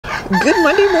Good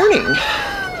Monday morning.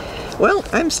 Well,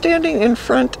 I'm standing in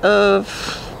front of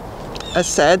a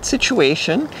sad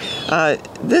situation.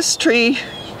 This tree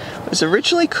was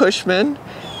originally Cushman,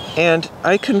 and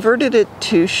I converted it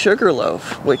to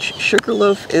Sugarloaf, which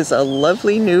Sugarloaf is a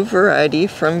lovely new variety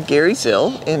from Gary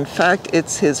Zill. In fact,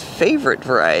 it's his favorite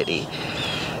variety.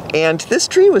 And this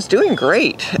tree was doing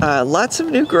great. Lots of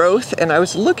new growth, and I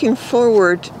was looking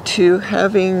forward to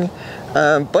having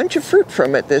a bunch of fruit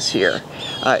from it this year.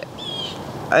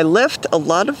 I left a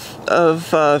lot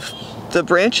of the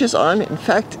branches on. In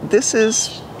fact, this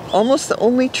is almost the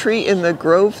only tree in the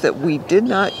grove that we did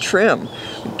not trim.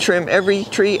 We trim every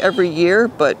tree every year,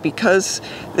 but because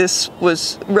this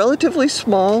was relatively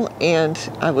small and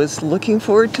I was looking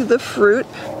forward to the fruit,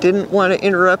 didn't want to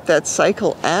interrupt that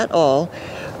cycle at all,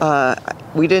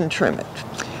 we didn't trim it.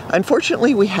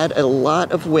 Unfortunately, we had a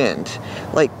lot of wind,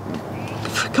 like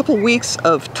a couple weeks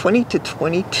of 20 to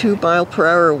 22 mile per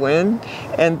hour wind,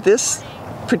 and this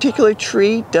particular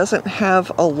tree doesn't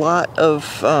have a lot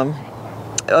of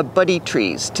buddy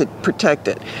trees to protect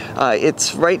it.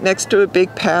 It's right next to a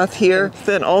big path here.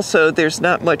 Then also there's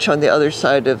not much on the other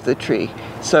side of the tree.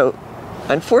 So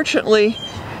unfortunately,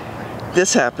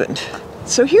 this happened.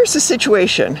 So here's the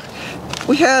situation.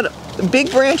 We had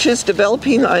big branches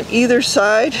developing on either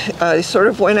side. They sort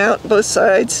of went out both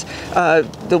sides.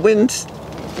 The wind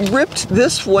ripped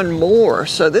this one more,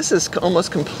 so this is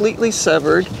almost completely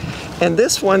severed, and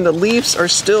this one, the leaves are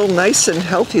still nice and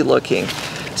healthy looking.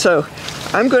 So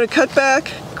I'm going to cut back,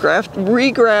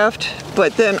 regraft,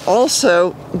 but then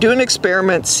also do an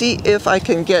experiment, see if I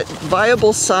can get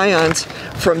viable scions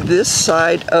from this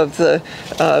side of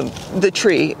the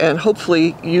tree, and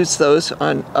hopefully use those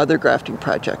on other grafting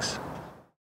projects.